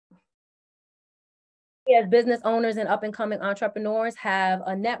as business owners and up and coming entrepreneurs have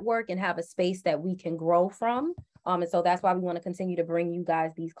a network and have a space that we can grow from. And so that's why we want to continue to bring you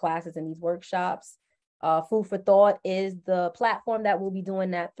guys these classes and these workshops. Food for Thought is the platform that we'll be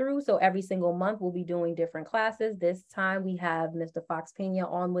doing that through. So every single month we'll be doing different classes. This time we have Mr. Fox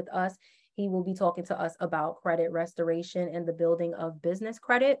Peña on with us. He will be talking to us about credit restoration and the building of business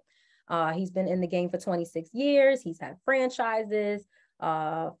credit. He's been in the game for 26 years. He's had franchises.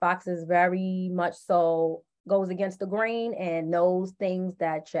 Fox is very much so goes against the grain and knows things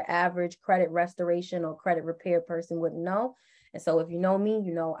that your average credit restoration or credit repair person wouldn't know. And so if you know me,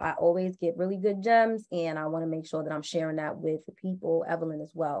 you know, I always get really good gems and I want to make sure that I'm sharing that with the people, Evelyn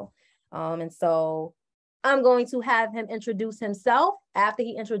as well. And so I'm going to have him introduce himself. After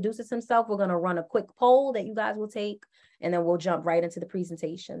he introduces himself, we're going to run a quick poll that you guys will take, and then we'll jump right into the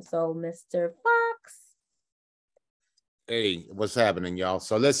presentation. So Mr. Fox. Hey, what's happening, y'all?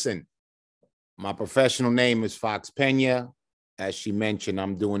 So listen, my professional name is Fox Peña. As she mentioned,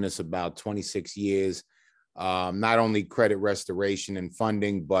 I'm doing this about 26 years. Not only credit restoration and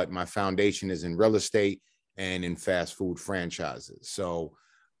funding, but my foundation is in real estate and in fast food franchises. So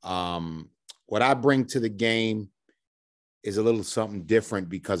what I bring to the game is a little something different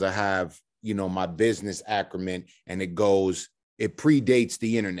because I have, you know, my business acumen, and it predates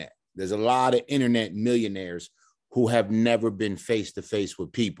the internet. There's a lot of internet millionaires who have never been face to face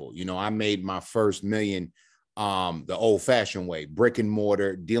with people. You know, I made my first million the old fashioned way, brick and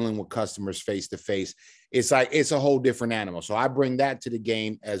mortar, dealing with customers face to face. It's like, it's a whole different animal. So I bring that to the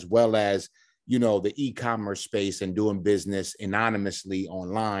game, as well as, you know, the e-commerce space and doing business anonymously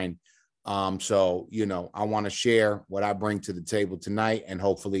online. So, you know, I want to share what I bring to the table tonight, and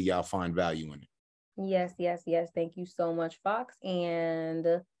hopefully y'all find value in it. Yes, yes, yes. Thank you so much, Fox.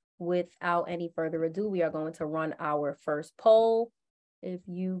 And without any further ado, we are going to run our first poll. If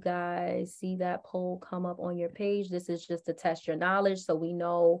you guys see that poll come up on your page, this is just to test your knowledge so we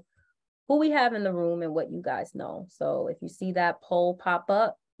know who we have in the room and what you guys know. So if you see that poll pop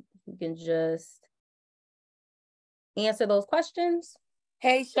up, you can just answer those questions.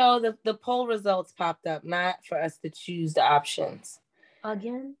 Hey, so the poll results popped up, not for us to choose the options.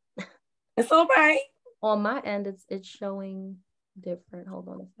 Again? It's all right. On my end, it's showing different. Hold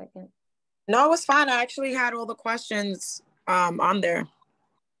on a second. No, it's fine. I actually had all the questions on there.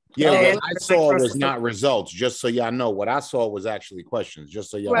 Yeah, what I saw was not results. Just so y'all know, what I saw was actually questions. Just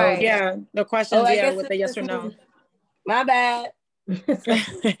so y'all know. Yeah, the questions, with the yes or no. My bad.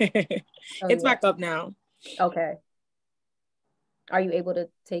 It's back up now. Okay. Are you able to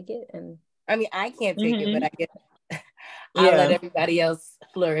take it? And I mean, I can't take it, but I guess I'll let everybody else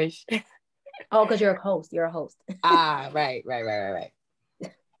flourish. Oh, because you're a host. You're a host. Right.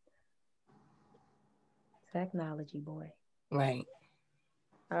 Technology boy. Right.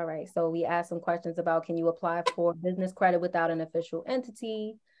 All right. So we asked some questions about, can you apply for business credit without an official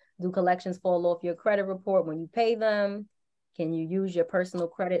entity? Do collections fall off your credit report when you pay them? Can you use your personal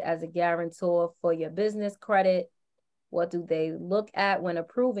credit as a guarantor for your business credit? What do they look at when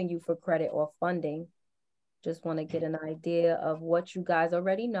approving you for credit or funding? Just want to get an idea of what you guys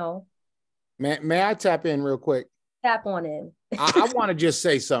already know. May I tap in real quick? Tap on in. I want to just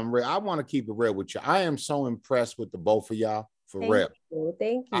say something real. I want to keep it real with you. I am so impressed with the both of y'all, for real.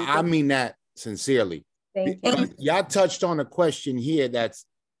 Thank you. I mean that sincerely. Thank you. Y'all touched on a question here that's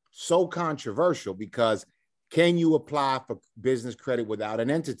so controversial, because can you apply for business credit without an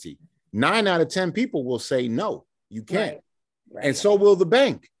entity? 9 out of 10 people will say no, you can't. Right. And so will the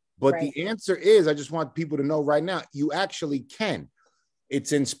bank. But the answer is, I just want people to know right now, you actually can.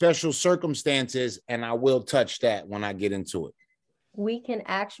 It's in special circumstances, and I will touch that when I get into it. We can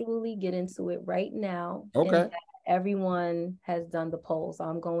actually get into it right now. Okay. Everyone has done the poll, so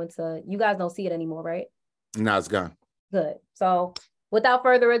I'm going to, you guys don't see it anymore, right? No, it's gone. Good. So without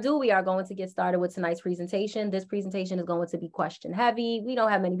further ado, we are going to get started with tonight's presentation. This presentation is going to be question heavy. We don't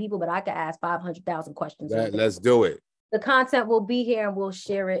have many people, but I could ask 500,000 questions. Let's do it. The content will be here and we'll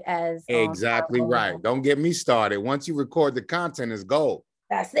share it as exactly right. Don't get me started. Once you record the content, it's gold.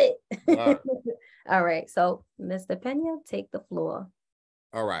 That's it. Right. All right. So Mr. Peña, take the floor.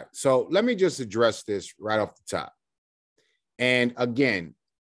 All right. So let me just address this right off the top. And again,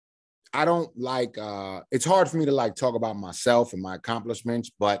 I don't like, it's hard for me to like talk about myself and my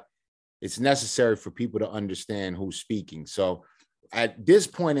accomplishments, but it's necessary for people to understand who's speaking. So at this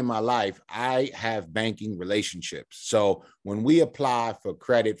point in my life, I have banking relationships. So when we apply for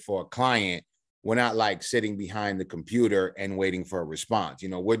credit for a client, we're not like sitting behind the computer and waiting for a response. You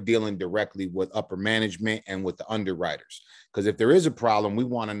know, we're dealing directly with upper management and with the underwriters. Because if there is a problem, we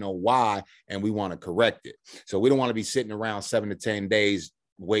want to know why and we want to correct it. So we don't want to be sitting around 7 to 10 days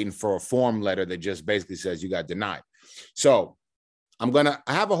waiting for a form letter that just basically says you got denied. So I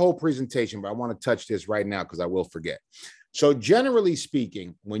have a whole presentation, but I want to touch this right now because I will forget. So generally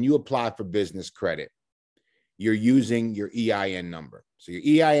speaking, when you apply for business credit, you're using your EIN number. So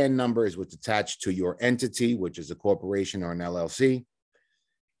your EIN number is what's attached to your entity, which is a corporation or an LLC.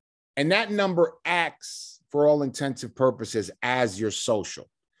 And that number acts, for all intensive purposes, as your social.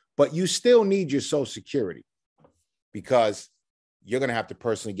 But you still need your Social Security because you're going to have to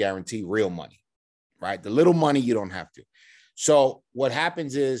personally guarantee real money, right? The little money, you don't have to. So what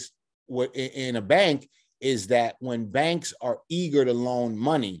happens is, what in a bank is that when banks are eager to loan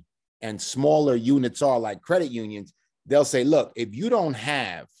money and smaller units are like credit unions, they'll say, look, if you don't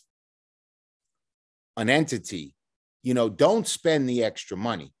have an entity, don't spend the extra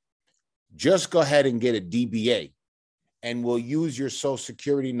money. Just go ahead and get a DBA and we'll use your Social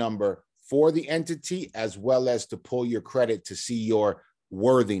Security number for the entity as well as to pull your credit to see your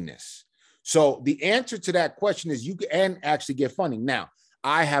worthiness. So the answer to that question is you can actually get funding. Now,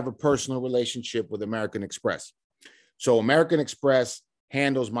 I have a personal relationship with American Express. So American Express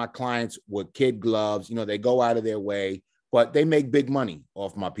handles my clients with kid gloves. They go out of their way, but they make big money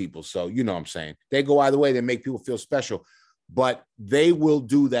off my people. So you know what I'm saying? They go either way. They make people feel special, but they will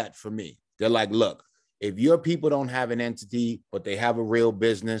do that for me. They're like, look, if your people don't have an entity, but they have a real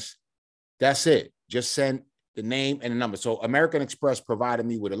business, that's it. Just send the name and the number. So American Express provided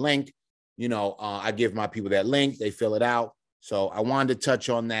me with a link. I give my people that link, they fill it out. So I wanted to touch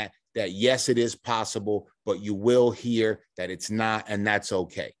on that yes, it is possible, but you will hear that it's not, and that's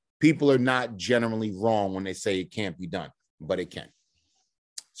okay. People are not generally wrong when they say it can't be done, but it can.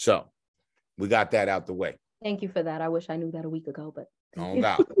 So we got that out the way. Thank you for that. I wish I knew that a week ago, but oh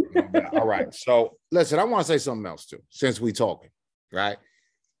God. All right. So listen, I want to say something else too, since we're talking, right?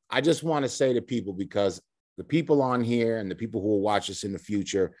 I just want to say to people, because the people on here and the people who will watch us in the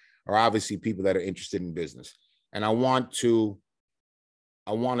future are obviously people that are interested in business. And I want to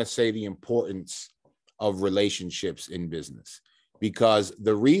say the importance of relationships in business, because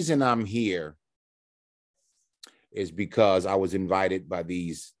the reason I'm here is because I was invited by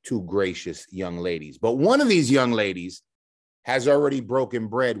these two gracious young ladies. But one of these young ladies has already broken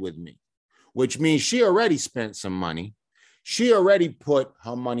bread with me, which means she already spent some money. She already put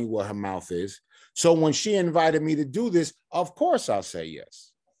her money where her mouth is. So when she invited me to do this, of course I'll say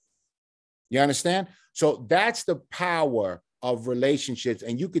yes. You understand? So that's the power of relationships.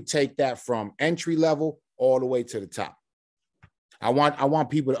 And you could take that from entry level all the way to the top. I want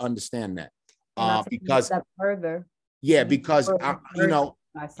people to understand that. Because further. Yeah, because in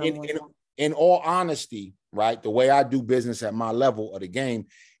all honesty, right, the way I do business at my level of the game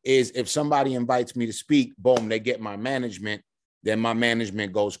is if somebody invites me to speak, boom, they get my management. Then my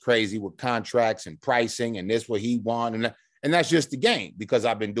management goes crazy with contracts and pricing and this what he wants. And that's just the game because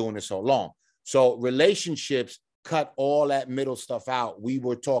I've been doing it so long. So relationships cut all that middle stuff out. We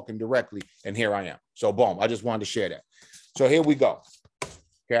were talking directly, and here I am. So boom, I just wanted to share that. So here we go.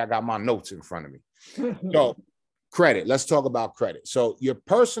 Okay, I got my notes in front of me. So credit, let's talk about credit. So your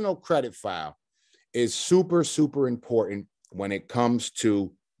personal credit file is super, super important when it comes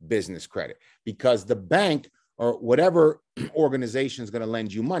to business credit, because the bank or whatever organization is going to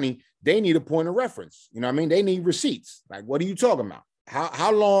lend you money, they need a point of reference. You know what I mean? They need receipts. Like, what are you talking about?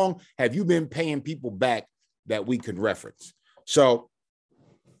 How long have you been paying people back that we could reference? So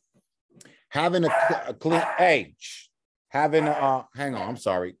having a clean, hang on, I'm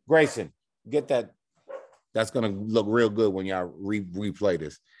sorry. Grayson, get that. That's going to look real good when y'all replay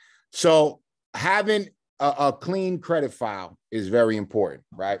this. So having a clean credit file is very important,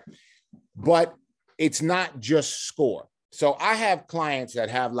 right? But it's not just score. So I have clients that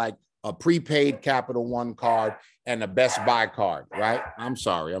have like a prepaid Capital One card and a Best Buy card, right? I'm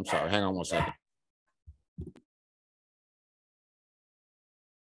sorry. Hang on one second.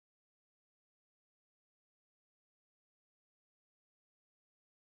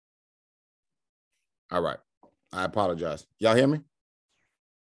 All right. I apologize. Y'all hear me?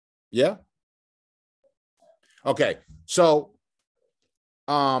 Yeah? Okay. So,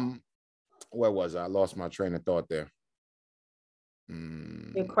 where was I? I lost my train of thought there.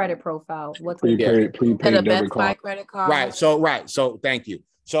 Your credit profile. What's prepaid debit card. Credit card. Right. So thank you.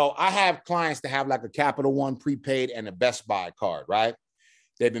 So I have clients that have like a Capital One prepaid and a Best Buy card, right?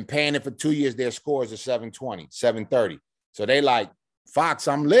 They've been paying it for 2 years. Their scores are 720, 730. So they like, Fox,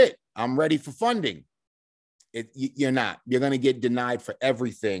 I'm lit. I'm ready for funding. You're not. You're going to get denied for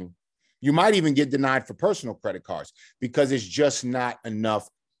everything. You might even get denied for personal credit cards because it's just not enough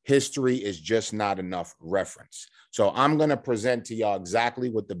history is just not enough reference. So I'm going to present to y'all exactly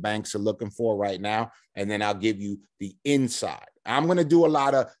what the banks are looking for right now, and then I'll give you the inside. I'm going to do a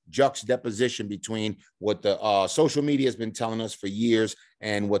lot of juxtaposition between what the social media has been telling us for years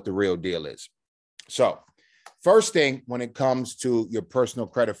and what the real deal is. So first thing when it comes to your personal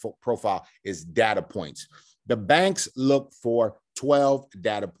credit profile is data points. The banks look for 12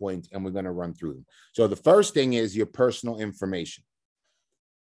 data points, and we're going to run through them. So the first thing is your personal information.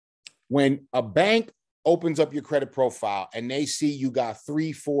 When a bank opens up your credit profile and they see you got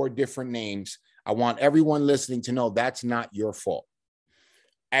 3, 4 different names, I want everyone listening to know that's not your fault.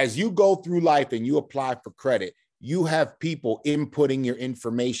 As you go through life and you apply for credit, you have people inputting your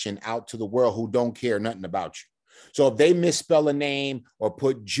information out to the world who don't care nothing about you. So if they misspell a name or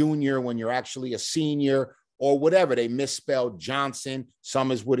put junior when you're actually a senior or whatever, they misspelled Johnson,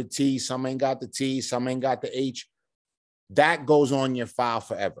 some is with a T, some ain't got the T, some ain't got the H, that goes on your file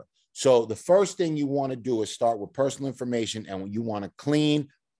forever. So the first thing you want to do is start with personal information, and you want to clean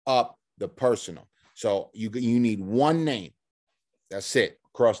up the personal. So you need one name. That's it,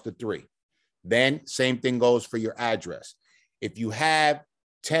 across the 3. Then same thing goes for your address. If you have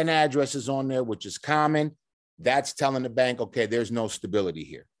 10 addresses on there, which is common, that's telling the bank, okay, there's no stability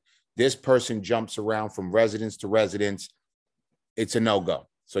here. This person jumps around from residence to residence. It's a no-go.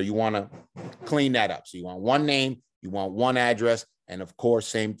 So you want to clean that up. So you want one name, you want one address, and of course,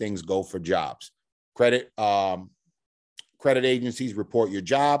 same things go for jobs. Credit agencies report your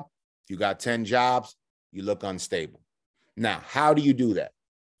job. If you got 10 jobs, you look unstable. Now, how do you do that?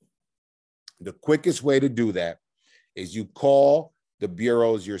 The quickest way to do that is you call the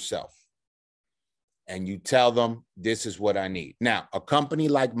bureaus yourself and you tell them, this is what I need. Now, a company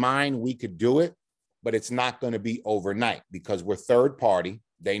like mine, we could do it, but it's not going to be overnight because we're third party.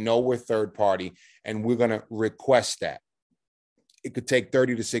 They know we're third party, and we're going to request that. It could take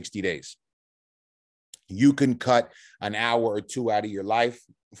 30 to 60 days. You can cut an hour or 2 out of your life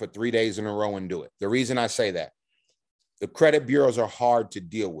for 3 days in a row and do it. The reason I say that, the credit bureaus are hard to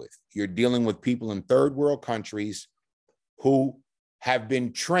deal with. You're dealing with people in third world countries who have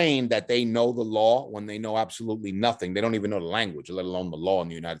been trained that they know the law when they know absolutely nothing. They don't even know the language, let alone the law in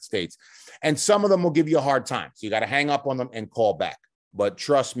the United States. And some of them will give you a hard time. So you got to hang up on them and call back. But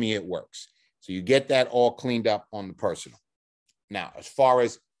trust me, it works. So you get that all cleaned up on the personal. Now, as far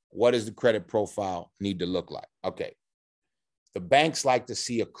as what does the credit profile need to look like? Okay. The banks like to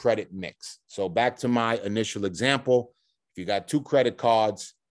see a credit mix. So back to my initial example, if you got 2 credit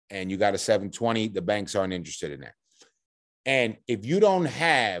cards and you got a 720, the banks aren't interested in that. And if you don't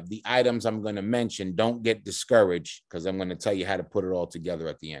have the items I'm going to mention, don't get discouraged because I'm going to tell you how to put it all together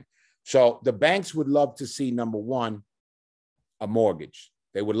at the end. So the banks would love to see, number one, a mortgage.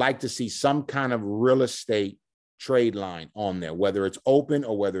 They would like to see some kind of real estate trade line on there, whether it's open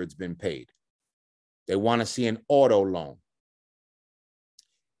or whether it's been paid. They want to see an auto loan.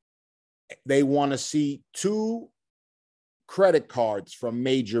 They want to see 2 credit cards from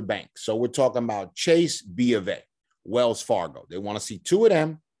major banks. So we're talking about Chase, B of A, Wells Fargo. They want to see 2 of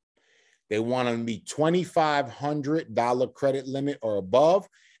them. They want them to be $2,500 credit limit or above,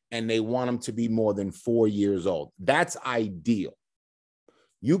 and they want them to be more than 4 years old. That's ideal.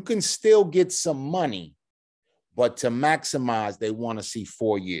 You can still get some money, but to maximize, they want to see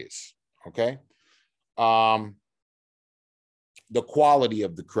 4 years, okay? The quality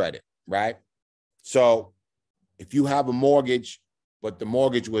of the credit, right? So if you have a mortgage, but the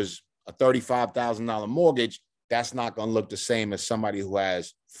mortgage was a $35,000 mortgage, that's not going to look the same as somebody who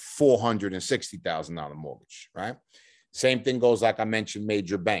has $460,000 mortgage, right? Same thing goes, like I mentioned,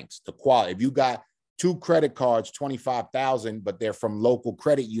 major banks. The quality, if you got 2 credit cards, $25,000, but they're from local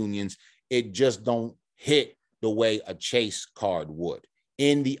credit unions, it just don't hit the way a Chase card would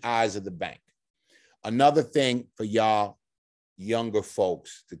in the eyes of the bank. Another thing for y'all younger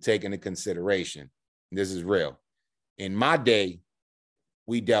folks to take into consideration, this is real. In my day,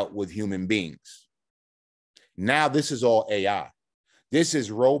 we dealt with human beings. Now this is all AI. This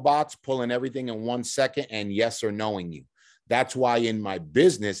is robots pulling everything in 1 second and yes or knowing you. That's why in my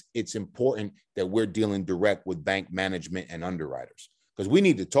business, it's important that we're dealing direct with bank management and underwriters, because we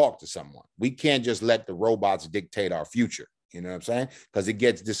need to talk to someone. We can't just let the robots dictate our future. You know what I'm saying? Because it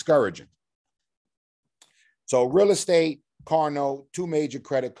gets discouraging. So real estate, car note, 2 major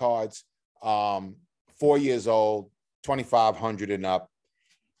credit cards, 4 years old, 2,500 and up.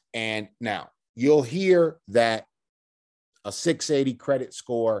 And now you'll hear that a 680 credit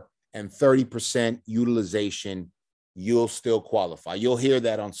score and 30% utilization, you'll still qualify. You'll hear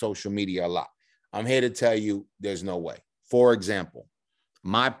that on social media a lot. I'm here to tell you there's no way. For example,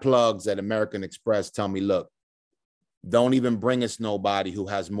 my plugs at American Express tell me, look, Don't even bring us nobody who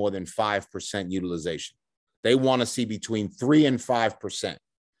has more than 5% utilization. They want to see between 3 and 5%.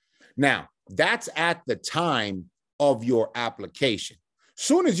 Now, that's at the time of your application.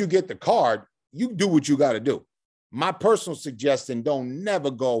 Soon as you get the card, you do what you got to do. My personal suggestion, don't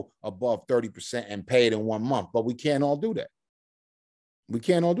never go above 30% and pay it in 1 month, but we can't all do that. We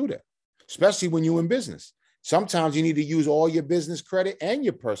can't all do that, especially when you're in business. Sometimes you need to use all your business credit and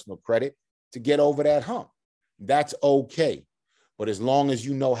your personal credit to get over that hump. That's okay. But as long as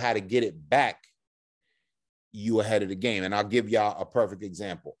you know how to get it back, you ahead of the game. And I'll give y'all a perfect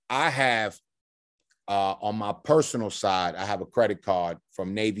example. I have, on my personal side, I have a credit card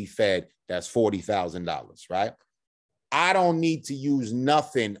from Navy Fed that's $40,000, right? I don't need to use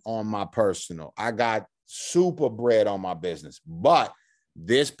nothing on my personal. I got super bread on my business, but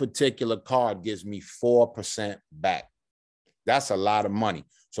this particular card gives me 4% back. That's a lot of money.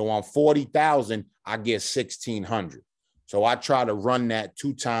 So on 40,000, I get 1,600. So I try to run that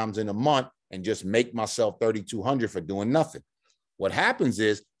 2 times in a month and just make myself 3,200 for doing nothing. What happens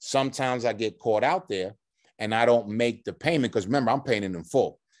is sometimes I get caught out there and I don't make the payment, because remember, I'm paying it in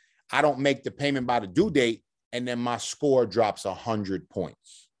full. I don't make the payment by the due date, and then my score drops 100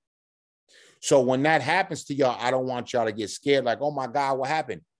 points. So when that happens to y'all, I don't want y'all to get scared like, oh my God, what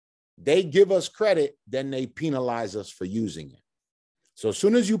happened? They give us credit, then they penalize us for using it. So as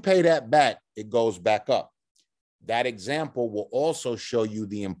soon as you pay that back, it goes back up. That example will also show you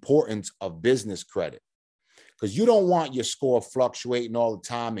the importance of business credit, because you don't want your score fluctuating all the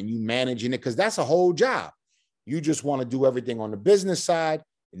time and you managing it, because that's a whole job. You just want to do everything on the business side.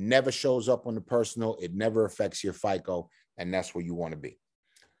 It never shows up on the personal. It never affects your FICO, and that's where you want to be.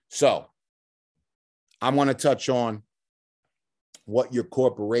 So I'm going to touch on what your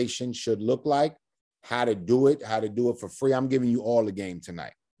corporation should look like, how to do it for free. I'm giving you all the game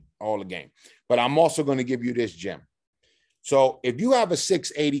tonight, all the game. But I'm also going to give you this gem. So if you have a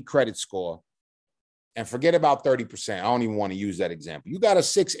 680 credit score, and forget about 30%, I don't even want to use that example. You got a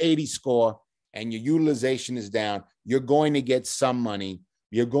 680 score and your utilization is down, you're going to get some money.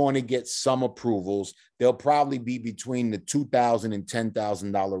 You're going to get some approvals. They'll probably be between the $2,000 and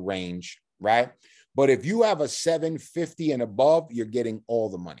 $10,000 range, right? But if you have a 750 and above, you're getting all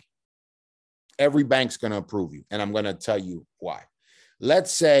the money. Every bank's going to approve you, and I'm going to tell you why.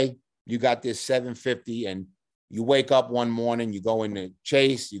 Let's say you got this 750 and you wake up one morning, you go into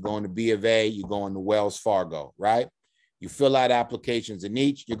Chase, you go into B of A, you go into Wells Fargo, right? You fill out applications in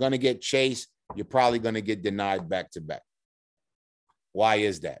each. You're going to get Chase. You're probably going to get denied back to back. Why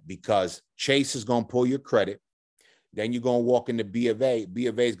is that? Because Chase is going to pull your credit. Then you're going to walk into B of A. B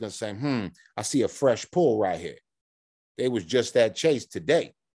of A is going to say, I see a fresh pull right here. They was just at Chase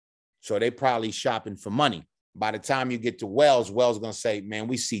today. So they probably shopping for money. By the time you get to Wells, Wells is going to say, man,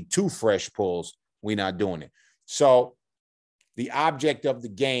 we see 2 fresh pulls. We're not doing it. So the object of the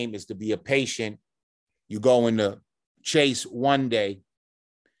game is to be a patient. You go into Chase one day,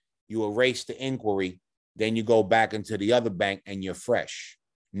 you erase the inquiry, then you go back into the other bank and you're fresh.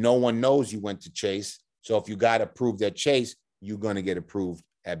 No one knows you went to Chase. So if you got approved at Chase, you're going to get approved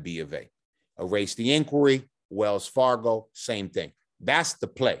at B of A. Erase the inquiry, Wells Fargo, same thing. That's the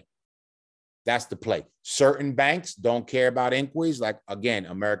play. That's the play. Certain banks don't care about inquiries, like, again,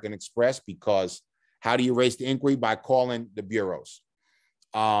 American Express, because how do you erase the inquiry? By calling the bureaus.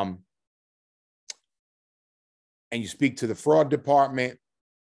 And you speak to the fraud department,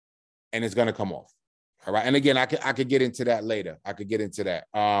 and it's going to come off. All right. And again, I could get into that later. I could get into that.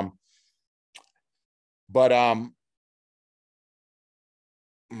 I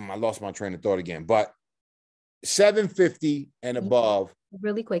lost my train of thought again. But 750 and above.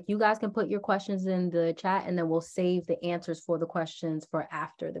 Really quick, you guys can put your questions in the chat, and then we'll save the answers for the questions for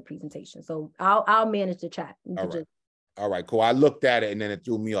after the presentation. So I'll manage the chat. All right, cool. I looked at it and then it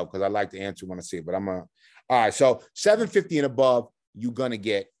threw me up because I like to answer when I see it. But all right. So 750 and above, you're gonna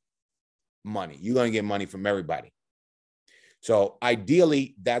get money. You're going to get money from everybody. So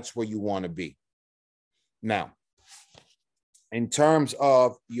ideally, that's where you want to be. Now, in terms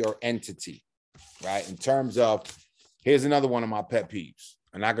of your entity, right? In terms of, here's another one of my pet peeves,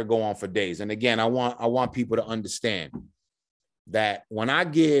 and I could go on for days. And again, I want people to understand that when I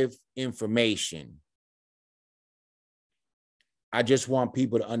give information, I just want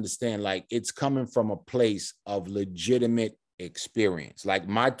people to understand, like, it's coming from a place of legitimate experience. Like,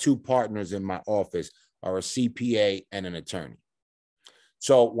 my 2 partners in my office are a CPA and an attorney.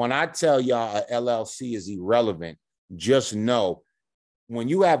 So when I tell y'all a LLC is irrelevant, just know when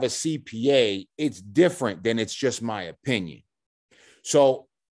you have a CPA, it's different than it's just my opinion. So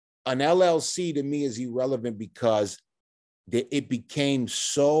an LLC to me is irrelevant because it became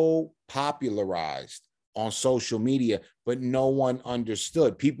so popularized on social media, but no one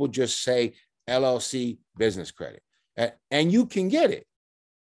understood. People just say LLC business credit, and you can get it.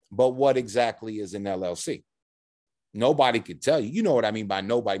 But what exactly is an LLC? Nobody could tell you. You know what I mean by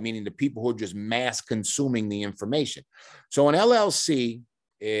nobody, meaning the people who are just mass consuming the information. So an LLC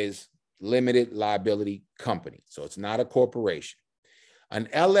is limited liability company. So it's not a corporation. An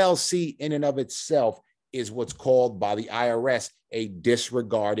LLC in and of itself is what's called by the IRS a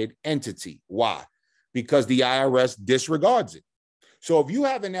disregarded entity. Why? Because the IRS disregards it. So if you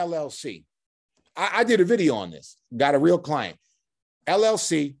have an LLC, I did a video on this, got a real client.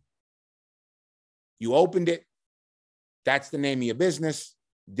 LLC, you opened it. That's the name of your business.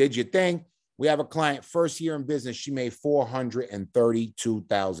 Did your thing. We have a client, first year in business, she made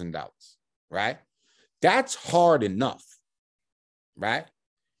 $432,000, right? That's hard enough, right?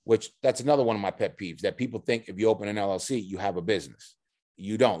 Which that's another one of my pet peeves, that people think if you open an LLC, you have a business.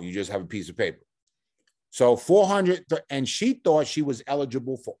 You don't, you just have a piece of paper. So 400, and she thought she was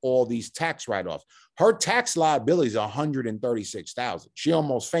eligible for all these tax write-offs. Her tax liability is $136,000. She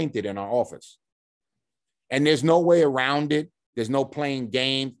almost fainted in our office. And there's no way around it. There's no playing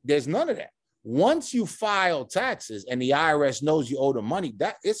game. There's none of that. Once you file taxes and the IRS knows you owe the money,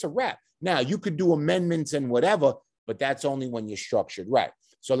 that it's a wrap. Now, you could do amendments and whatever, but that's only when you're structured right.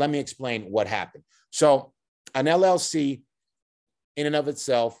 So let me explain what happened. So an LLC in and of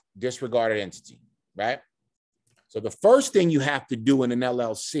itself, disregarded entity, right? So the first thing you have to do in an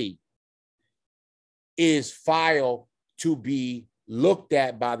LLC is file to be looked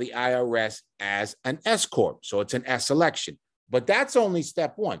at by the IRS as an S corp. So it's an S election, but that's only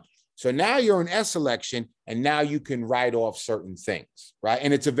step one. So now you're an S election, and now you can write off certain things, right?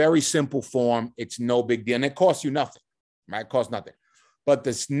 And it's a very simple form. It's no big deal, and it costs you nothing, right? It costs nothing. But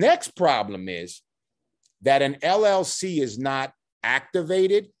this next problem is that an LLC is not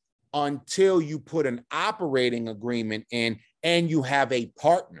activated until you put an operating agreement in and you have a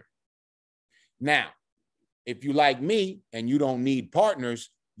partner. Now, if you like me and you don't need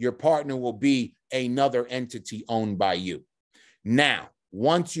partners, your partner will be another entity owned by you. Now,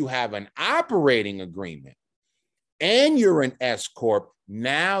 once you have an operating agreement and you're an S corp,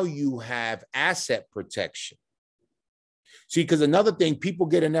 now you have asset protection. See, because another thing, people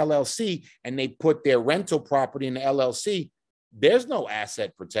get an LLC and they put their rental property in the LLC. There's no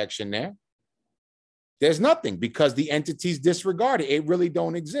asset protection there. There's nothing because the entity's disregarded. It really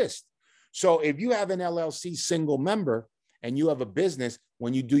don't exist. So if you have an LLC single member and you have a business,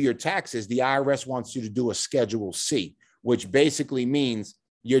 when you do your taxes, the IRS wants you to do a Schedule C, which basically means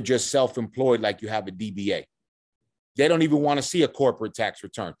you're just self-employed like you have a DBA. They don't even want to see a corporate tax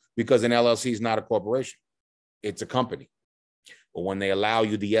return because an LLC is not a corporation. It's a company. But when they allow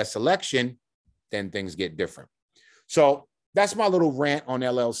you the S election, then things get different. So that's my little rant on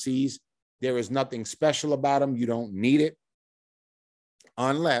LLCs. There is nothing special about them. You don't need it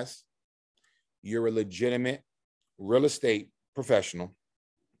unless you're a legitimate real estate professional,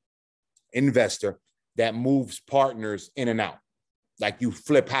 investor that moves partners in and out. Like you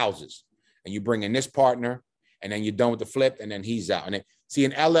flip houses and you bring in this partner and then you're done with the flip and then he's out. And then, see,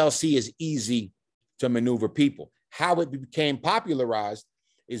 an LLC is easy to maneuver people. How it became popularized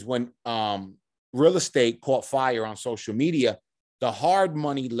is when real estate caught fire on social media. The hard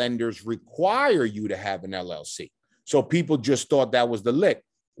money lenders require you to have an LLC. So people just thought that was the lick.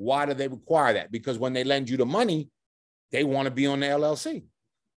 Why do they require that? Because when they lend you the money, they want to be on the LLC.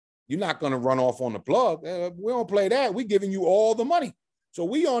 You're not going to run off on the plug. We don't play that. We're giving you all the money. So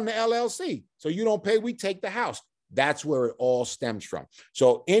we on the LLC. So you don't pay, we take the house. That's where it all stems from.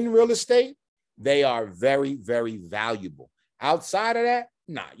 So in real estate, they are very, very valuable. Outside of that,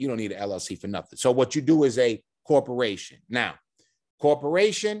 nah, you don't need an LLC for nothing. So what you do is a corporation. Now,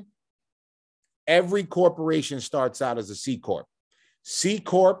 corporation, every corporation starts out as a C Corp. C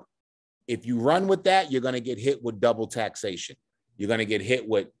Corp, if you run with that, you're going to get hit with double taxation. You're going to get hit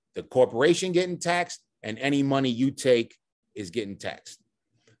with the corporation getting taxed and any money you take is getting taxed.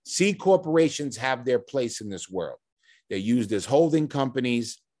 C corporations have their place in this world. They're used as holding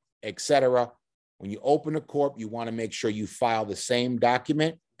companies, etc. When you open a corp, you want to make sure you file the same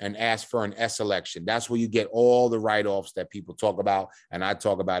document and ask for an S election. That's where you get all the write-offs that people talk about, and I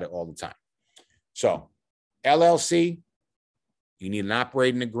talk about it all the time. So LLC, you need an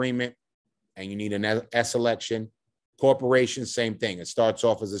operating agreement, and you need an S election. Corporation, same thing. It starts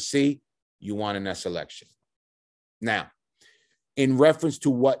off as a C, you want an S election. Now, in reference to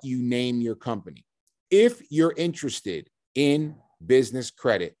what you name your company, if you're interested in business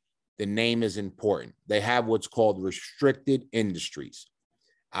credit, the name is important. They have what's called restricted industries.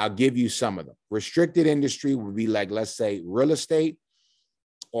 I'll give you some of them. Restricted industry would be like, let's say, real estate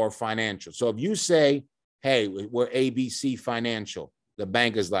or financial. So if you say hey, we're ABC Financial, the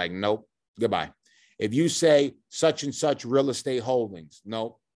bank is like, nope, goodbye. If you say such and such real estate holdings,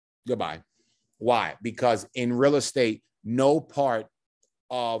 nope, goodbye. Why? Because in real estate, no part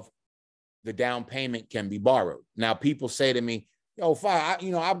of the down payment can be borrowed. Now, people say to me, yo,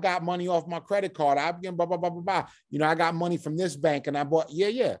 I've got money off my credit card. I've blah, blah, blah, blah, blah. I got money from this bank and I bought,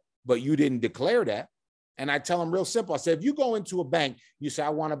 yeah. But you didn't declare that. And I tell them real simple. I say, if you go into a bank, you say, I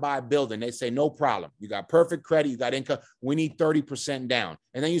want to buy a building. They say, no problem. You got perfect credit. You got income. We need 30% down.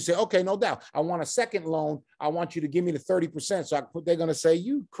 And then you say, okay, no doubt. I want a second loan. I want you to give me the 30%. So they're going to say,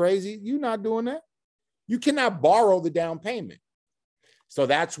 you crazy. You're not doing that. You cannot borrow the down payment. So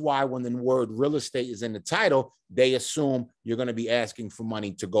that's why when the word real estate is in the title, they assume you're going to be asking for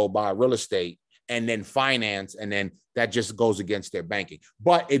money to go buy real estate and then finance, and then that just goes against their banking.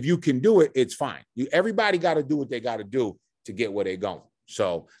 But if you can do it, it's fine. Everybody got to do what they got to do to get where they're going.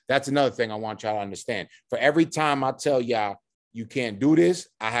 So that's another thing I want y'all to understand. For every time I tell y'all you can't do this,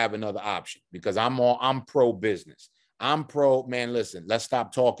 I have another option, because I'm pro business. I'm pro, man, listen, let's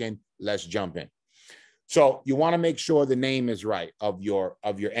stop talking. Let's jump in. So you want to make sure the name is right of your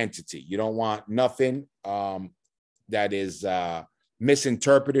entity. You don't want nothing that is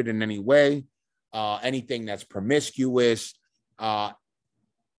misinterpreted in any way, anything that's promiscuous,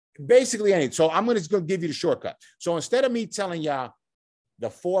 basically anything. So I'm just going to give you the shortcut. So instead of me telling y'all the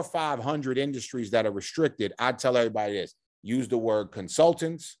 400 or 500 industries that are restricted, I tell everybody this: use the word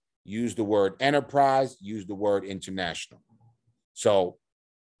consultants, use the word enterprise, use the word international. So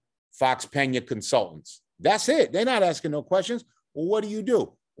Fox Peña Consultants. That's it. They're not asking no questions. Well, what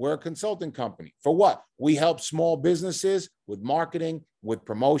do? We're a consulting company. For what? We help small businesses with marketing, with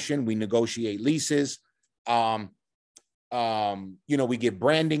promotion. We negotiate leases. We get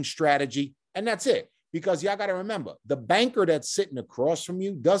branding strategy, and that's it. Because y'all got to remember, the banker that's sitting across from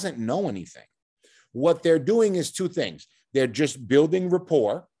you doesn't know anything. What they're doing is two things. They're just building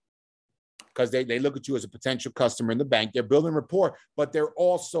rapport, because they look at you as a potential customer in the bank. They're building rapport, but they're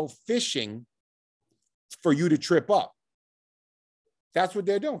also fishing for you to trip up. That's what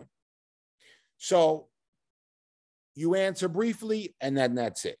they're doing. So you answer briefly, and then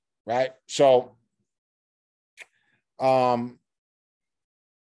that's it, right? So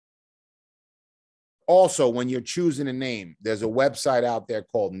also, when you're choosing a name, there's a website out there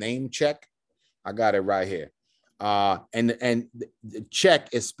called Name Check. I got it right here. And the check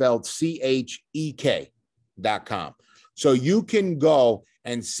is spelled CHEK.com. So you can go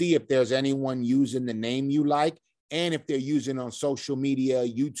and see if there's anyone using the name you like, and if they're using on social media,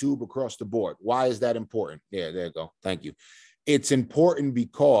 YouTube, across the board. Why is that important? Yeah, there you go. Thank you. It's important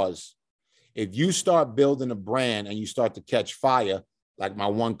because if you start building a brand and you start to catch fire, like my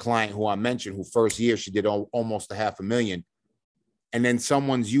one client who I mentioned, who first year she did almost $500,000, and then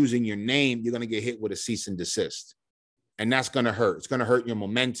someone's using your name, you're going to get hit with a cease and desist. And that's going to hurt. It's going to hurt your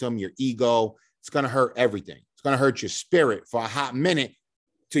momentum, your ego. It's going to hurt everything. It's going to hurt your spirit for a hot minute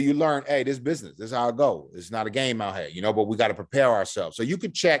till you learn, hey, this business, this is how it goes. It's not a game out here, but we got to prepare ourselves. So you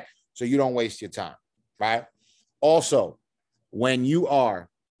could check so you don't waste your time, right? Also, when you are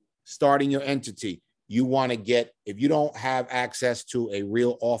starting your entity, you want to get, if you don't have access to a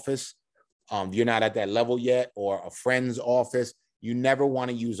real office, you're not at that level yet, or a friend's office, you never want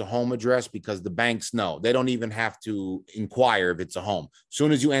to use a home address, because the banks know. They don't even have to inquire if it's a home. As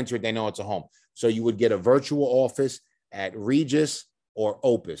soon as you enter it, they know it's a home. So you would get a virtual office at Regis or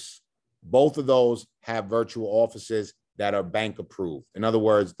Opus. Both of those have virtual offices that are bank approved. In other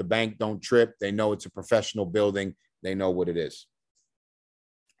words, the bank don't trip. They know it's a professional building. They know what it is.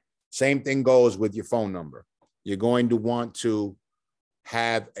 Same thing goes with your phone number. You're going to want to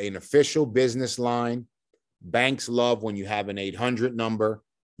have an official business line. Banks love when you have an 800 number.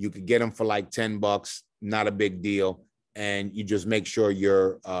 You could get them for like $10, not a big deal. And you just make sure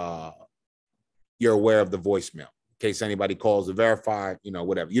you're aware of the voicemail in case anybody calls to verify,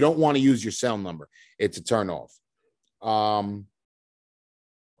 whatever. You don't want to use your cell number. It's a turnoff.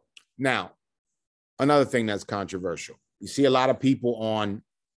 Now, another thing that's controversial. You see a lot of people on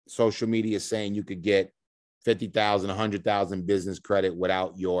social media saying you could get 50,000, 100,000 business credit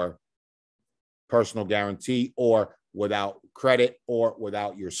without your personal guarantee, or without credit, or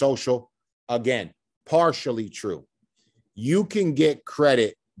without your social. Again, partially true. You can get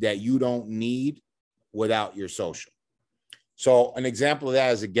credit that you don't need without your social. So an example of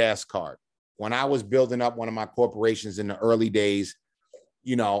that is a gas card. When I was building up one of my corporations in the early days,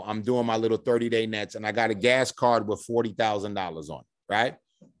 I'm doing my little 30-day nets, and I got a gas card with $40,000 on it, right?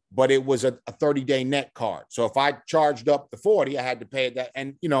 But it was a 30-day net card. So if I charged up the 40, I had to pay that.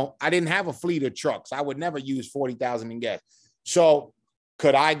 And, I didn't have a fleet of trucks. I would never use 40,000 in gas. So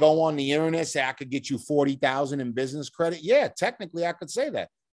Could I go on the internet and say I could get you 40,000 in business credit? Yeah, technically I could say that,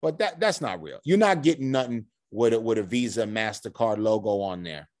 but that's not real. You're not getting nothing with a Visa, MasterCard logo on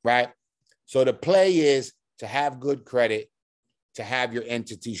there, right? So the play is to have good credit, to have your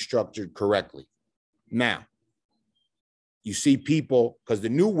entity structured correctly. Now, you see people, because the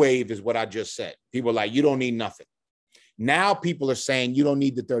new wave is what I just said. People are like, you don't need nothing. Now people are saying you don't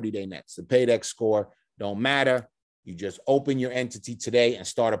need the 30-day nets. The paydex score don't matter. You just open your entity today and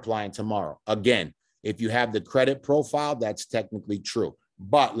start applying tomorrow. Again, if you have the credit profile, that's technically true.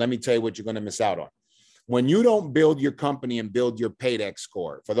 But let me tell you what you're going to miss out on. When you don't build your company and build your paydex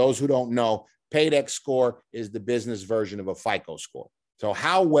score, for those who don't know, paydex score is the business version of a FICO score. So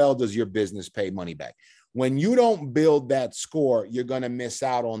how well does your business pay money back? When you don't build that score, you're going to miss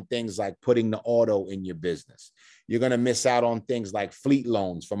out on things like putting the auto in your business. You're going to miss out on things like fleet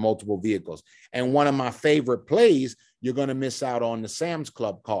loans for multiple vehicles. And one of my favorite plays, you're going to miss out on the Sam's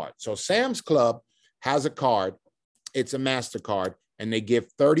Club card. So Sam's Club has a card. It's a MasterCard, and they give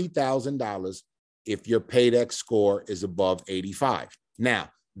 $30,000 if your paydex score is above 85. Now,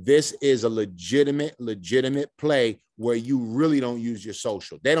 this is a legitimate play where you really don't use your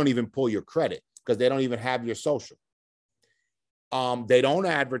social. They don't even pull your credit because they don't even have your social. They don't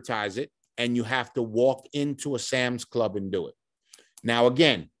advertise it, and you have to walk into a Sam's Club and do it. Now,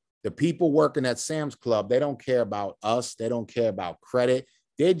 again, the people working at Sam's Club, they don't care about us. They don't care about credit.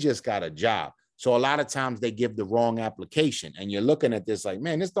 They just got a job. So a lot of times they give the wrong application, and you're looking at this like,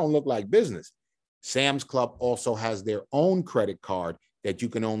 man, this don't look like business. Sam's Club also has their own credit card that you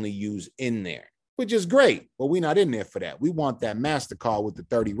can only use in there, which is great, but we're not in there for that. We want that MasterCard with the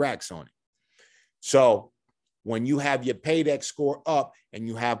 30 racks on it. So when you have your paydex score up and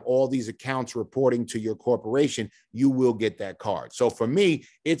you have all these accounts reporting to your corporation, you will get that card. So for me,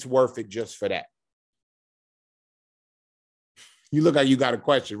 it's worth it just for that. You look like you got a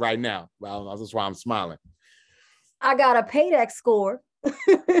question right now. Well, that's why I'm smiling. I got a paydex score.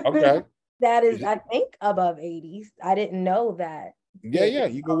 Okay. That is, I think, above 80s. I didn't know that. Yeah.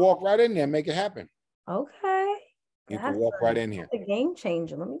 You can walk right in there and make it happen. Okay. You can walk right in here. That's a game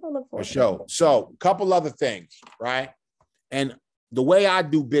changer. Let me go look for it. For sure. So a couple other things, right? And the way I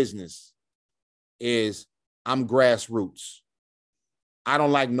do business is I'm grassroots. I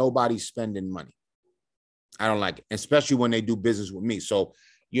don't like nobody spending money. I don't like it, especially when they do business with me. So,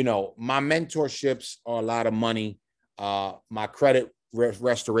 you know, my mentorships are a lot of money. My credit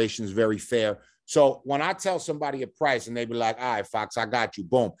restoration is very fair. So when I tell somebody a price and they be like, all right, Fox, I got you.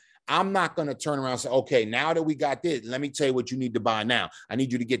 Boom. I'm not going to turn around and say, okay, now that we got this, let me tell you what you need to buy now. I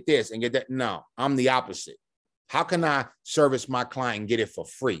need you to get this and get that. No, I'm the opposite. How can I service my client and get it for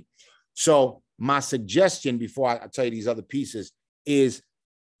free? So my suggestion before I tell you these other pieces is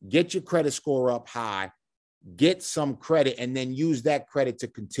get your credit score up high, get some credit, and then use that credit to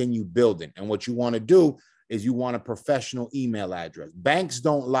continue building. And what you want to do is you want a professional email address. Banks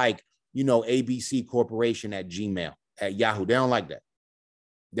don't like, you know, ABC Corporation at Gmail, at Yahoo. They don't like that.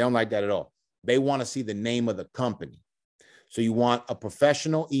 They don't like that at all. They want to see the name of the company. So you want a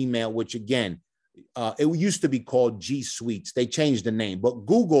professional email, which again, it used to be called G Suites. They changed the name, but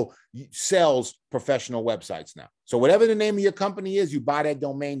Google sells professional websites now. So whatever the name of your company is, you buy that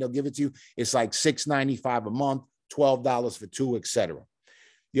domain, they'll give it to you. It's like $6.95 a month, $12 for 2, etc.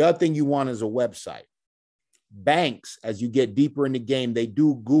 The other thing you want is a website. Banks, as you get deeper in the game, they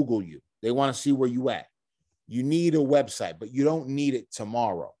do Google you. They want to see where you at. You need a website, but you don't need it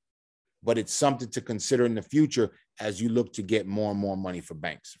tomorrow. But it's something to consider in the future as you look to get more and more money from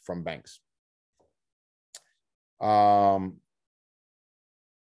banks. What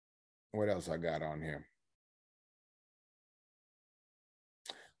else I got on here?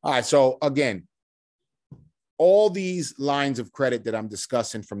 All right. So again, all these lines of credit that I'm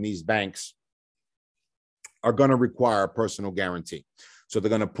discussing from these banks are going to require a personal guarantee. So they're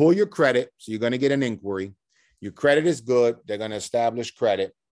going to pull your credit. So you're going to get an inquiry. Your credit is good. They're going to establish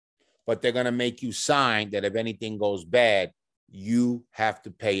credit, but they're going to make you sign that if anything goes bad, you have to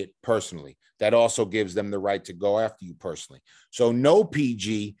pay it personally. That also gives them the right to go after you personally. So no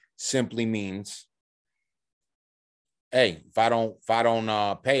PG simply means, hey, if I don't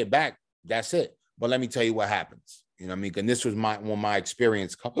pay it back, that's it. But let me tell you what happens. You know what I mean? And this was when my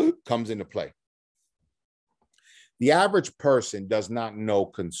experience comes into play. The average person does not know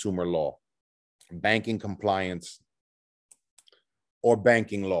consumer law, banking compliance, or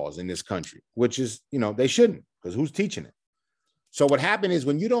banking laws in this country, which is, you know, they shouldn't, because who's teaching it? So what happened is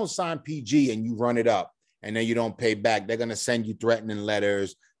when you don't sign PG and you run it up and then you don't pay back, they're going to send you threatening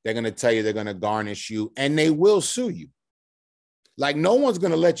letters. They're going to tell you they're going to garnish you, and they will sue you. Like, no one's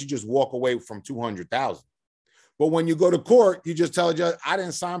going to let you just walk away from $200,000. But when you go to court, you just tell a judge, I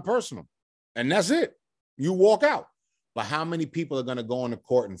didn't sign personal. And that's it. You walk out. But how many people are going to go into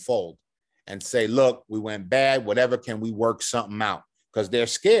court and fold and say, look, we went bad, whatever, can we work something out? Because they're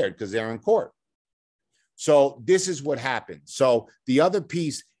scared because they're in court. So this is what happened. So the other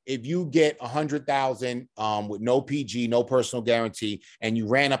piece, if you get 100,000 with no PG, no personal guarantee, and you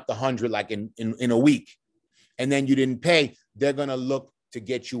ran up the 100 like in a week, and then you didn't pay, they're going to look to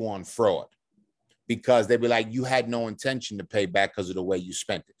get you on fraud because they'll be like, you had no intention to pay back because of the way you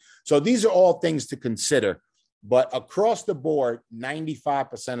spent it. So these are all things to consider. But across the board,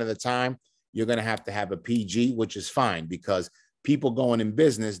 95% of the time, you're going to have a PG, which is fine because people going in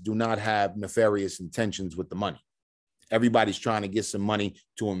business do not have nefarious intentions with the money. Everybody's trying to get some money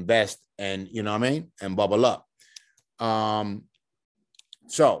to invest and, you know what I mean, and bubble up.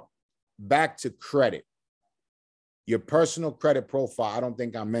 So back to credit. Your personal credit profile, I don't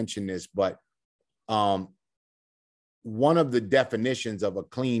think I mentioned this, but one of the definitions of a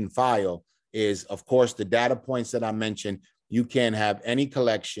clean file is, of course, the data points that I mentioned. You can't have any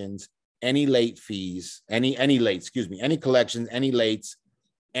collections, any late fees, any collections, any lates,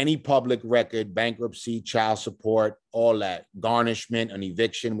 any public record, bankruptcy, child support, all that, garnishment, an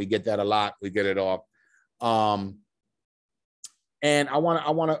eviction. We get that a lot. We get it off. And I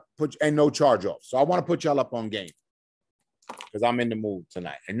want to put, and no charge off. So I want to put y'all up on game because I'm in the mood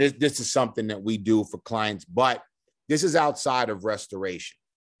tonight. And this is something that we do for clients, but this is outside of restoration,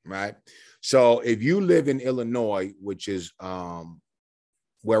 right? So if you live in Illinois, which is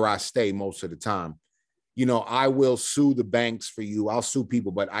where I stay most of the time, you know, I will sue the banks for you. I'll sue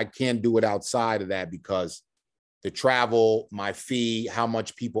people, but I can't do it outside of that because the travel, my fee, how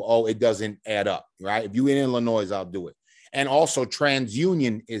much people owe, it doesn't add up, right? If you're in Illinois, I'll do it. And also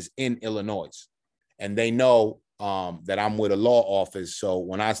TransUnion is in Illinois and they know that I'm with a law office. So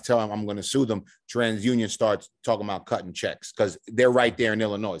when I tell them I'm going to sue them, TransUnion starts talking about cutting checks because they're right there in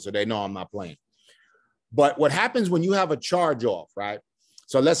Illinois. So they know I'm not playing. But what happens when you have a charge off, right?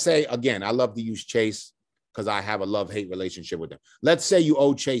 So let's say, again, I love to use Chase because I have a love-hate relationship with them. Let's say you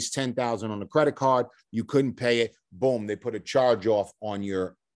owe Chase $10,000 on a credit card. You couldn't pay it. Boom, they put a charge off on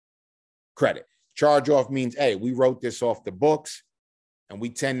your credit. Charge off means, hey, we wrote this off the books and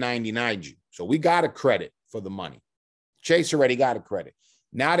we 1099'd you. So we got a credit for the money. Chase already got a credit.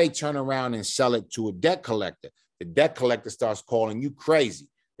 Now they turn around and sell it to a debt collector. The debt collector starts calling you crazy.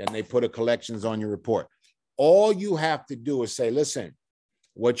 Then they put a collections on your report. All you have to do is say, listen,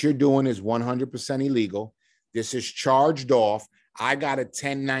 what you're doing is 100% illegal. This is charged off. I got a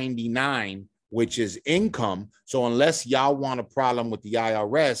 1099, which is income. So unless y'all want a problem with the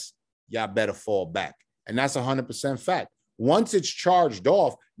IRS, y'all better fall back. And that's 100% fact. Once it's charged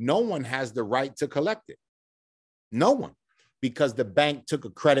off, no one has the right to collect it. No one, because the bank took a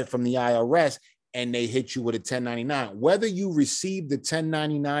credit from the IRS and they hit you with a 1099. Whether you receive the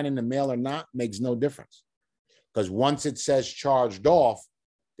 1099 in the mail or not makes no difference. Because once it says charged off,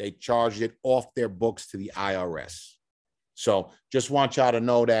 they charged it off their books to the IRS. So just want y'all to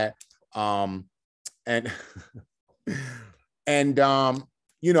know that.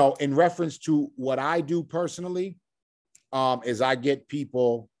 You know, in reference to what I do personally, is I get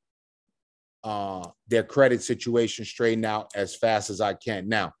people their credit situation straightened out as fast as I can.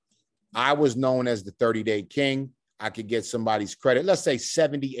 Now, I was known as the 30-day king. I could get somebody's credit, let's say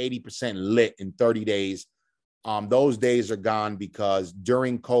 70, 80% lit in 30 days. Those days are gone because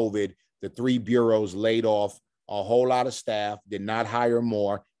during COVID, the 3 bureaus laid off a whole lot of staff, did not hire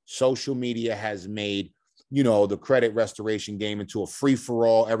more. Social media has made, you know, the credit restoration game into a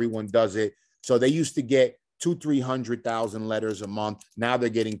free-for-all. Everyone does it. So they used to get 200,000-300,000 letters a month. Now they're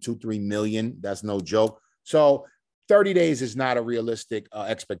getting 2-3 million. That's no joke. So 30 days is not a realistic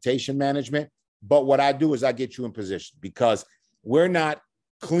expectation management. But what I do is I get you in position because we're not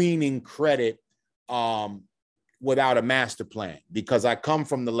cleaning credit without a master plan, because I come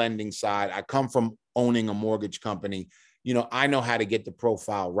from the lending side. I come from owning a mortgage company. You know, I know how to get the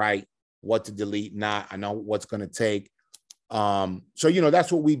profile right, what to delete, not. I know what's going to take. So, you know,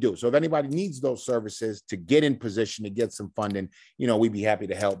 that's what we do. So if anybody needs those services to get in position to get some funding, you know, we'd be happy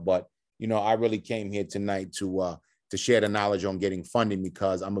to help. But, you know, I really came here tonight to share the knowledge on getting funding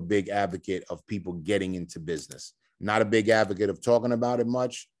because I'm a big advocate of people getting into business. Not a big advocate of talking about it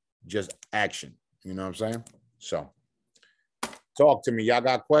much, just action. You know what I'm saying? So talk to me. Y'all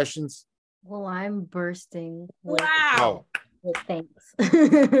got questions? Well, I'm bursting with, with thanks.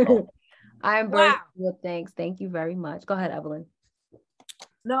 I'm bursting with thanks. Thank you very much. Go ahead, Evelyn.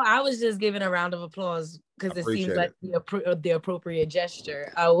 No, I was just giving a round of applause because it seems like the appropriate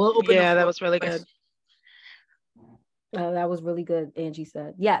gesture. We'll open that was really good. That was really good, Angie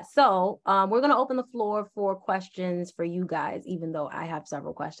said. Yeah, so we're going to open the floor for questions for you guys, even though I have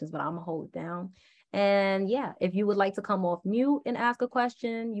several questions, but I'm going to hold it down. And yeah, if you would like to come off mute and ask a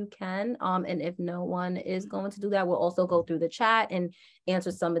question, you can. And if no one is going to do that, we'll also go through the chat and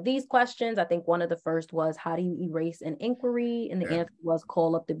answer some of these questions. I think one of the first was, how do you erase an inquiry? And the answer was,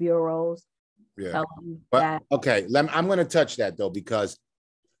 call up the bureaus. Yeah. But, okay, I'm going to touch that though, because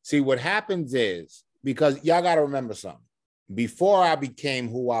see what happens is, because y'all got to remember something. Before I became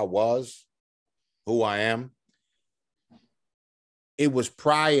who I was, who I am, it was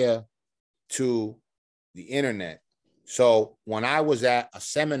prior to the internet. So when I was at a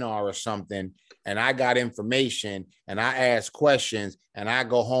seminar or something and I got information and I ask questions and I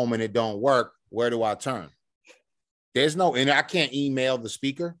go home and it don't work, where do I turn? There's no, and I can't email the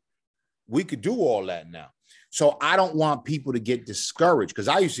speaker. We could do all that now. So I don't want people to get discouraged, because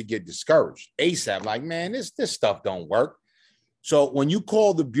I used to get discouraged ASAP, like, man, this stuff don't work. So when you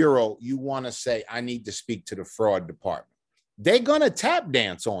call the bureau, you want to say, I need to speak to the fraud department. They're going to tap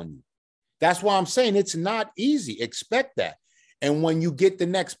dance on you. That's why I'm saying it's not easy. Expect that. And when you get the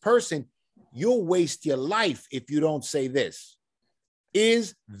next person, you'll waste your life if you don't say this.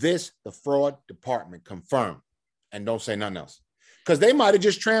 Is this the fraud department? Confirm. And don't say nothing else. Because they might have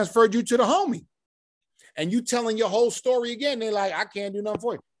just transferred you to the homie. And you telling your whole story again. They're like, I can't do nothing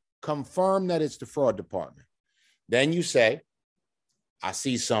for you. Confirm that it's the fraud department. Then you say, I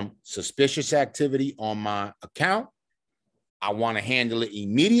see some suspicious activity on my account. I want to handle it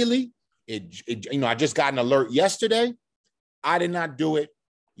immediately. I just got an alert yesterday. I did not do it.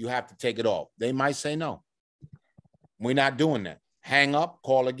 You have to take it off. They might say no. We're not doing that. Hang up,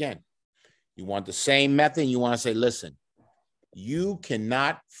 call again. You want the same method. You want to say, listen, you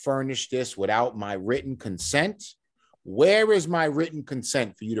cannot furnish this without my written consent. Where is my written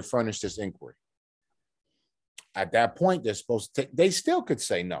consent for you to furnish this inquiry? At that point, they're supposed to they still could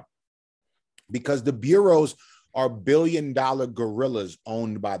say no, because the bureaus are billion-dollar gorillas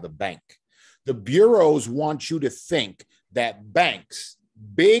owned by the bank. The bureaus want you to think that banks,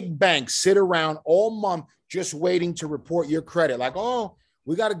 big banks, sit around all month just waiting to report your credit. Like, oh,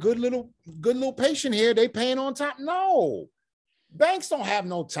 we got a good little patient here. They paying on time. No, banks don't have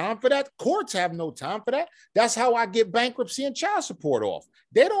no time for that. Courts have no time for that. That's how I get bankruptcy and child support off.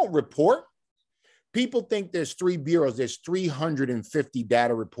 They don't report. People think there's 3 bureaus. There's 350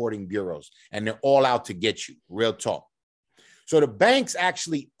 data reporting bureaus, and they're all out to get you. Real talk. So the banks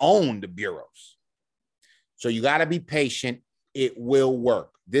actually own the bureaus. So you got to be patient. It will work.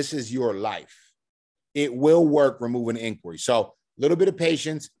 This is your life. It will work removing inquiry. So a little bit of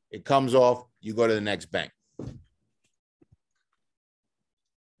patience. It comes off. You go to the next bank.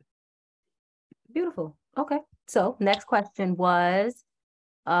 Beautiful. Okay. So next question was,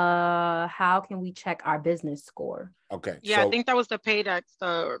 how can we check our business score? Okay. Yeah, so, I think that was the paydex.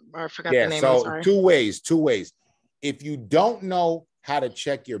 I forgot the name. So two ways. If you don't know how to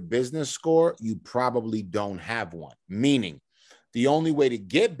check your business score, you probably don't have one. Meaning, the only way to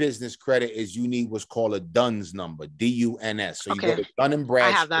get business credit is you need what's called a DUNS number, D-U-N-S. So you go to Dun &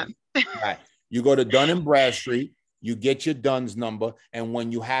 Bradstreet. I have that. Right. You go to Dun & Bradstreet, you get your DUNS number, and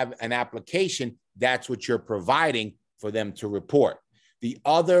when you have an application, that's what you're providing for them to report. The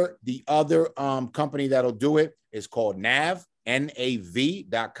other company that'll do it is called NAV,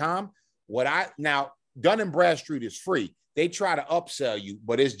 NAV.com. Now, Dun & Bradstreet is free. They try to upsell you,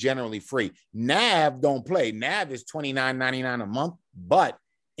 but it's generally free. NAV don't play. NAV is $29.99 a month, but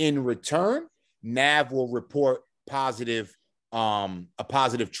in return, NAV will report a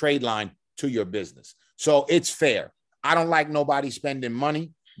positive trade line to your business. So it's fair. I don't like nobody spending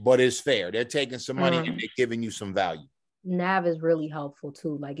money, but it's fair. They're taking some money and they're giving you some value. NAV is really helpful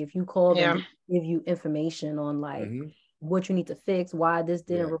too. Like if you call them, give you information on like what you need to fix, why this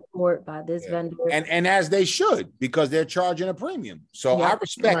didn't report by this vendor. And as they should, because they're charging a premium. So I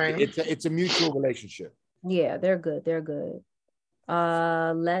respect it. It's a mutual relationship. Yeah, they're good. They're good.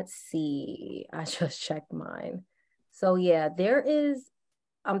 Let's see. I just checked mine. So yeah,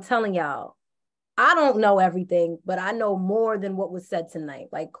 I'm telling y'all, I don't know everything, but I know more than what was said tonight.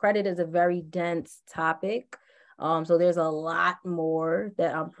 Like credit is a very dense topic. So there's a lot more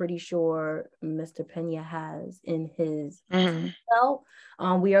that I'm pretty sure Mr. Peña has in his email.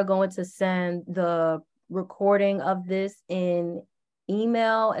 We are going to send the recording of this in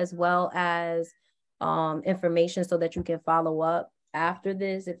email as well as information so that you can follow up after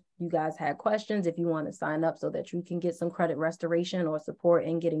this. If you guys had questions, if you want to sign up so that you can get some credit restoration or support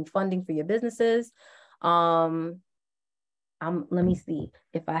in getting funding for your businesses. Let me see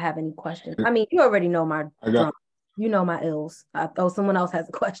if I have any questions. I mean, you already know my drama. You know my ills. I thought someone else has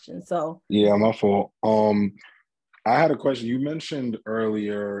a question. So yeah, my fault. I had a question. You mentioned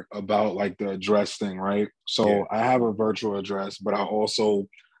earlier about like the address thing, right? So Yeah. I have a virtual address, but I also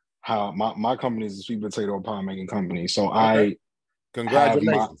have my company is a sweet potato pie making company. So Okay. I have my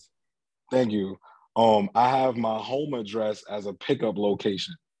Congratulations. thank you. I have my home address as a pickup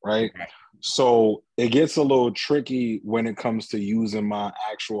location, right? Okay. So it gets a little tricky when it comes to using my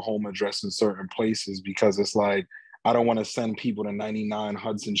actual home address in certain places because it's like I don't want to send people to 99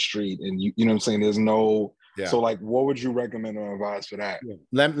 Hudson Street and you know what I'm saying? There's no Yeah. so like what would you recommend or advise for that? Yeah.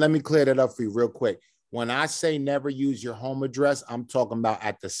 Let me clear that up for you real quick. When I say never use your home address, I'm talking about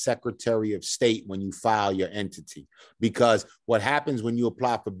at the Secretary of State when you file your entity. Because what happens when you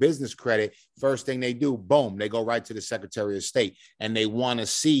apply for business credit, first thing they do, boom, they go right to the Secretary of State and they want to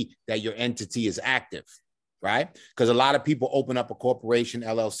see that your entity is active, right? Because a lot of people open up a corporation,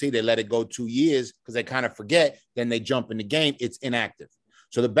 LLC, they let it go 2 years because they kind of forget, then they jump in the game, it's inactive.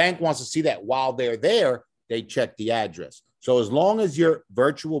 So the bank wants to see that while they're there, they check the address. So as long as your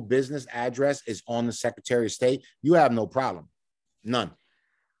virtual business address is on the Secretary of State, you have no problem. None.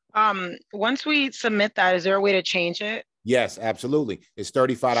 Once we submit that, is there a way to change it? Yes, absolutely. It's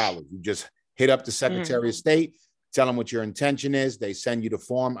 $35. You just hit up the Secretary of State, tell them what your intention is. They send you the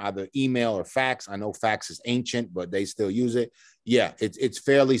form, either email or fax. I know fax is ancient, but they still use it. Yeah, it's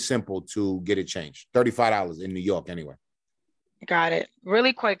fairly simple to get it changed. $35 in New York anyway. Got it.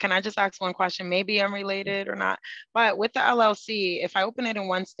 Really quick, can I just ask one question? Maybe unrelated or not, but with the LLC, if I open it in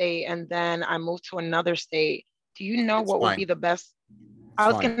one state and then I move to another state, do you know what would be the best?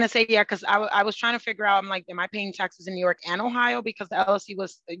 I was going to say, yeah, because I was trying to figure out, I'm like, am I paying taxes in New York and Ohio because the LLC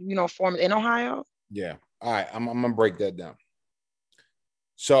was, formed in Ohio? Yeah. All right. I'm going to break that down.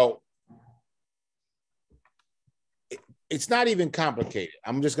 So it's not even complicated.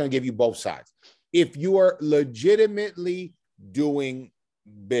 I'm just going to give you both sides. If you are legitimately doing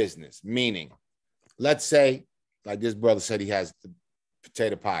business, meaning, let's say, like this brother said, he has the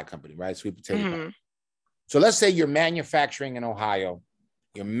potato pie company, right? Sweet potato pie. So let's say you're manufacturing in Ohio,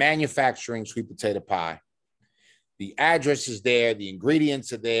 you're manufacturing sweet potato pie. The address is there, the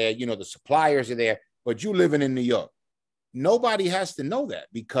ingredients are there, the suppliers are there, but you living in New York. Nobody has to know that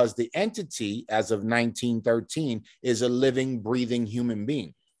because the entity, as of 1913, is a living, breathing human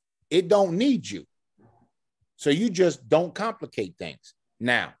being. It don't need you. So you just don't complicate things.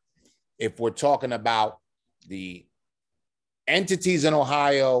 Now, if we're talking about the entities in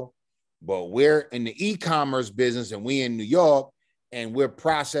Ohio, but we're in the e-commerce business and we in New York and we're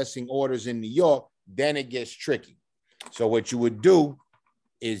processing orders in New York, then it gets tricky. So what you would do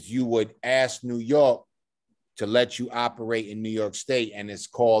is you would ask New York to let you operate in New York State, and it's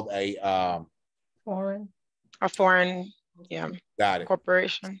called a foreign, yeah, got it,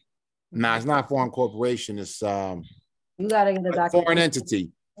 corporation. No, it's not foreign corporation. It's you gotta get the foreign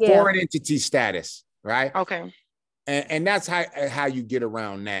entity, foreign entity status, right? Okay. And that's how you get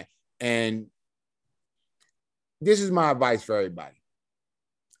around that. And this is my advice for everybody.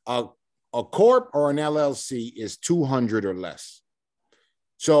 A corp or an LLC is 200 or less.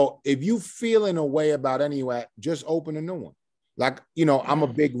 So if you feel in a way about anyway, just open a new one. Like, I'm a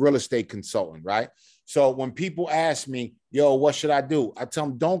big real estate consultant, right? So when people ask me, yo, what should I do? I tell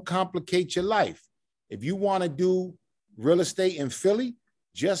them, don't complicate your life. If you want to do real estate in Philly,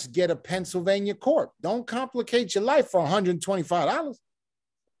 just get a Pennsylvania corp. Don't complicate your life for $125.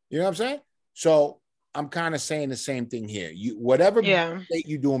 You know what I'm saying? So I'm kind of saying the same thing here. Whatever state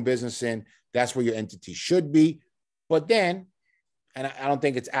you're doing business in, that's where your entity should be. But then, and I don't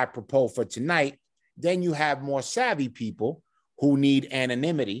think it's apropos for tonight, then you have more savvy people who need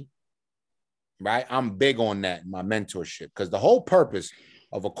anonymity, right? I'm big on that in my mentorship because the whole purpose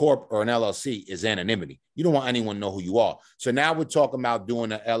of a corp or an LLC is anonymity. You don't want anyone to know who you are. So now we're talking about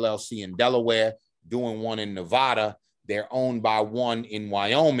doing an LLC in Delaware, doing one in Nevada. They're owned by one in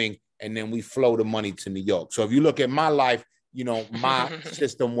Wyoming, and then we flow the money to New York. So if you look at my life, my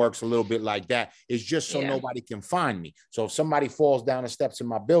system works a little bit like that. It's just so nobody can find me. So if somebody falls down the steps in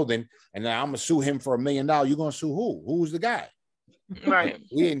my building and then I'm going to sue him for $1 million, you're going to sue who? Who's the guy? Right.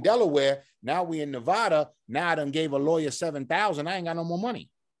 We in Delaware. Now we in Nevada. Now I done gave a lawyer $7,000. I ain't got no more money.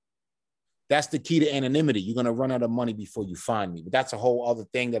 That's the key to anonymity. You're going to run out of money before you find me. But that's a whole other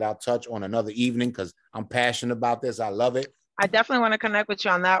thing that I'll touch on another evening because I'm passionate about this. I love it. I definitely want to connect with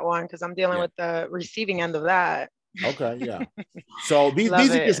you on that one because I'm dealing with the receiving end of that. Okay, yeah. So these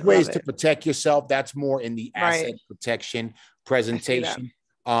are just ways to protect yourself. That's more in the asset protection presentation.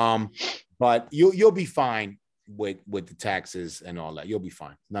 But you'll be fine with the taxes and all that. You'll be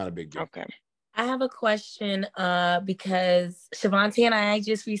fine. Not a big deal. Okay. I have a question because Shavante and I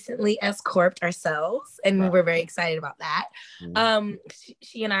just recently S-corped ourselves, and we're very excited about that.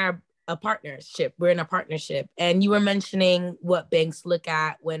 She and I a partnership. We're in a partnership. And you were mentioning what banks look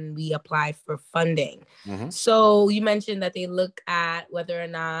at when we apply for funding. So you mentioned that they look at whether or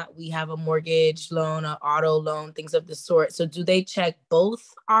not we have a mortgage loan, an auto loan, things of the sort. So do they check both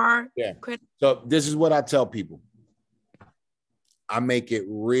our credit? So this is what I tell people. I make it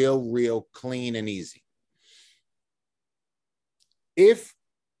real clean and easy. If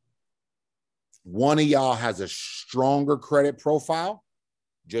one of y'all has a stronger credit profile,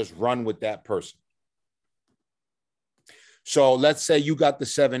 just run with that person. So let's say you got the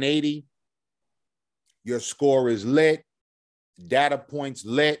 780, your score is lit, data points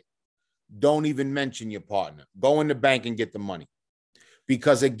lit. Don't even mention your partner. Go in the bank and get the money.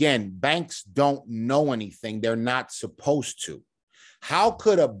 Because again, banks don't know anything. They're not supposed to. How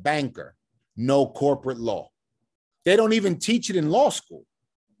could a banker know corporate law? They don't even teach it in law school.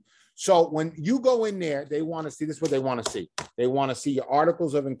 So when you go in there, they want to see, this is what they want to see. They want to see your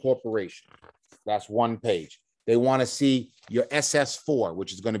articles of incorporation. That's one page. They want to see your SS4,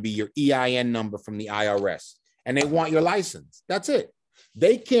 which is going to be your EIN number from the IRS. And they want your license. That's it.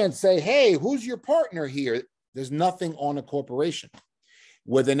 They can't say, hey, who's your partner here? There's nothing on a corporation.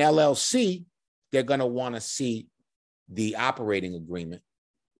 With an LLC, they're going to want to see the operating agreement,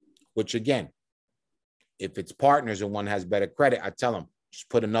 which again, if it's partners and one has better credit, I tell them, just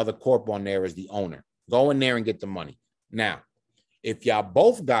put another corp on there as the owner. Go in there and get the money. Now, if y'all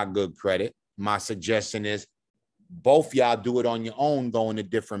both got good credit, my suggestion is both y'all do it on your own, going to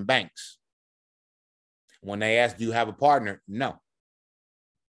different banks. When they ask, do you have a partner? No.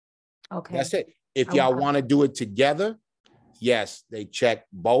 Okay. That's it. If y'all want to do it together, yes, they check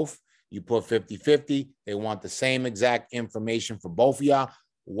both. You put 50-50. They want the same exact information for both of y'all.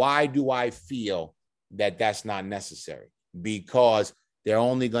 Why do I feel that that's not necessary? Because they're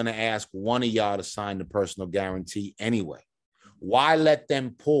only going to ask one of y'all to sign the personal guarantee anyway. Why let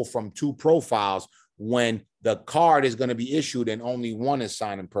them pull from two profiles when the card is going to be issued and only one is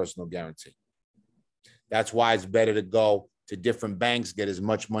signing personal guarantee? That's why it's better to go to different banks, get as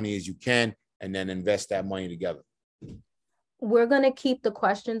much money as you can, and then invest that money together. We're going to keep the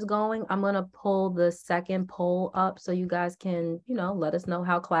questions going. I'm going to pull the second poll up so you guys can, let us know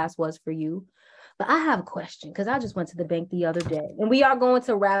how class was for you. But I have a question because I just went to the bank the other day, and we are going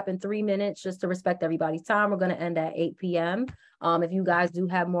to wrap in 3 minutes just to respect everybody's time. We're going to end at 8 p.m. If you guys do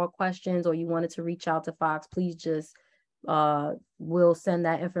have more questions or you wanted to reach out to Fox, please just we'll send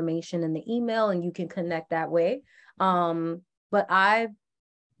that information in the email and you can connect that way. But I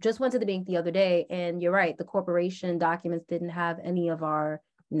just went to the bank the other day, and you're right, the corporation documents didn't have any of our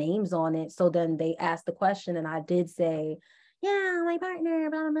names on it. So then they asked the question, and I did say, yeah, my partner,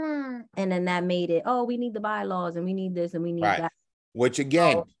 blah, blah, blah. And then that made it, we need the bylaws and we need this and we need that. Which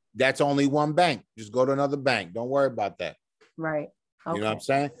again, that's only one bank. Just go to another bank. Don't worry about that. Right. Okay. You know what I'm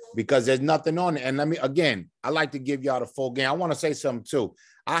saying? Because there's nothing on it. And I like to give y'all the full game. I want to say something too.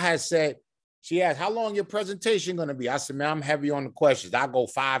 I had said, she asked, how long your presentation going to be? I said, man, I'm heavy on the questions. I go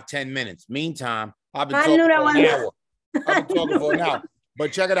 5-10 minutes. Meantime, I've been talking for an hour. I've been talking for an hour.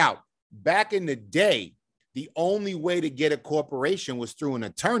 But check it out. Back in the day, the only way to get a corporation was through an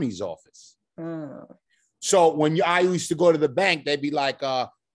attorney's office. So when I used to go to the bank, they'd be like,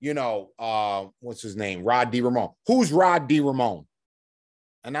 what's his name? Rod D. Ramon. Who's Rod D. Ramon?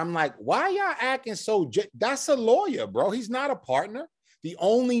 And I'm like, why y'all acting so? That's a lawyer, bro. He's not a partner. The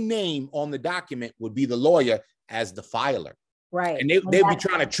only name on the document would be the lawyer as the filer. Right. And they'd be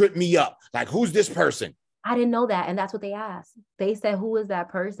trying to trip me up. Like, who's this person? I didn't know that. And that's what they asked. They said, who is that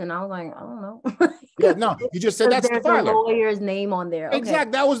person? I was like, I don't know. Yeah, no, you just said that's the filer. There's a lawyer's name on there. Okay.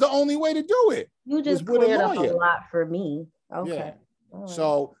 Exactly. That was the only way to do it. You just cleared up a lot for me. Okay. Yeah. Right.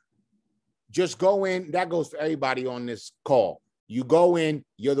 So just go in. That goes for everybody on this call. You go in,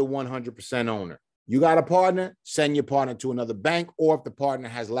 you're the 100% owner. You got a partner, send your partner to another bank, or if the partner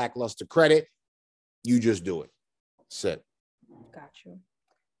has lackluster credit, you just do it. That's it. Got you.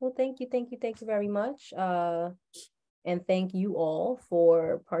 Well, thank you very much. And thank you all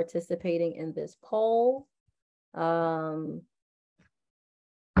for participating in this poll. I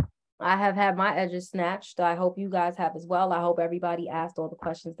have had my edges snatched. I hope you guys have as well. I hope everybody asked all the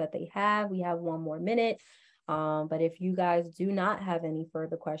questions that they have. We have 1 more minute. But if you guys do not have any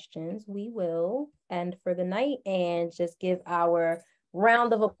further questions, we will end for the night and just give our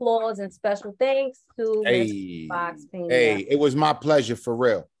round of applause and special thanks to Ms. Fox Peña. Hey, it was my pleasure, for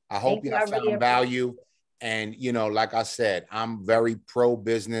real. I hope you found value. And, like I said, I'm very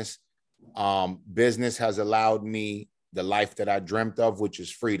pro-business. Business has allowed me the life that I dreamt of, which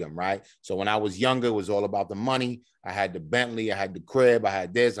is freedom, right? So when I was younger, it was all about the money. I had the Bentley, I had the crib, I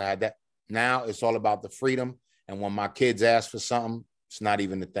had this, I had that. Now it's all about the freedom. And when my kids ask for something, it's not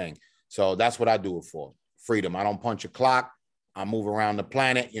even a thing. So that's what I do it for. Freedom. I don't punch a clock. I move around the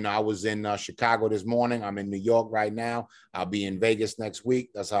planet. You know, I was in Chicago this morning. I'm in New York right now. I'll be in Vegas next week.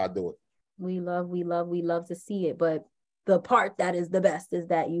 That's how I do it. We love to see it. But the part that is the best is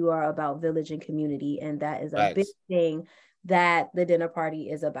that you are about village and community. And that is a big thing that the dinner party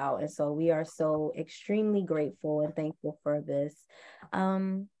is about. And so we are so extremely grateful and thankful for this.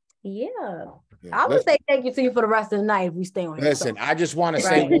 Yeah. I would say thank you to you for the rest of the night if we stay on here. Listen, I just want to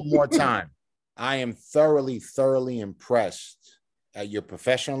say one more time. I am thoroughly impressed at your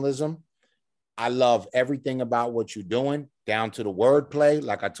professionalism. I love everything about what you're doing, down to the wordplay,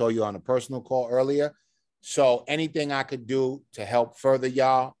 like I told you on a personal call earlier. So anything I could do to help further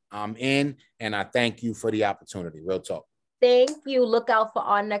y'all, I'm in, and I thank you for the opportunity. Real talk. Thank you. Look out for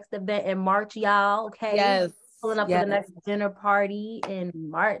our next event in March, y'all. Okay. Yes. Pulling up for the next dinner party in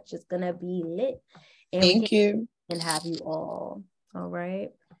March. It's gonna be lit. And thank you. And have you all. All right.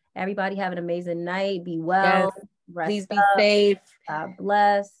 Everybody have an amazing night. Be well. Yes. Please be safe. God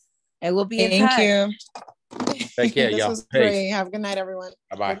bless. And we'll be in touch. Thank you. Take care, this y'all. was great. Have a good night, everyone.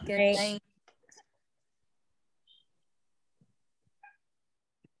 Bye-bye. Good night.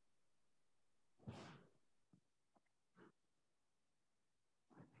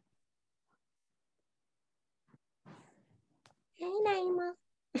 Hey,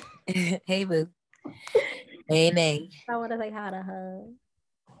 Naima. Hey, boo. Hey, Nay. I want to say hi to her.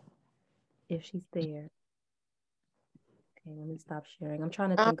 If she's there. Okay, let me stop sharing. I'm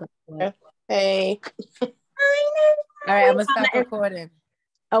trying to think of what. Hey. All right, I'm going to stop recording.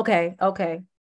 Okay.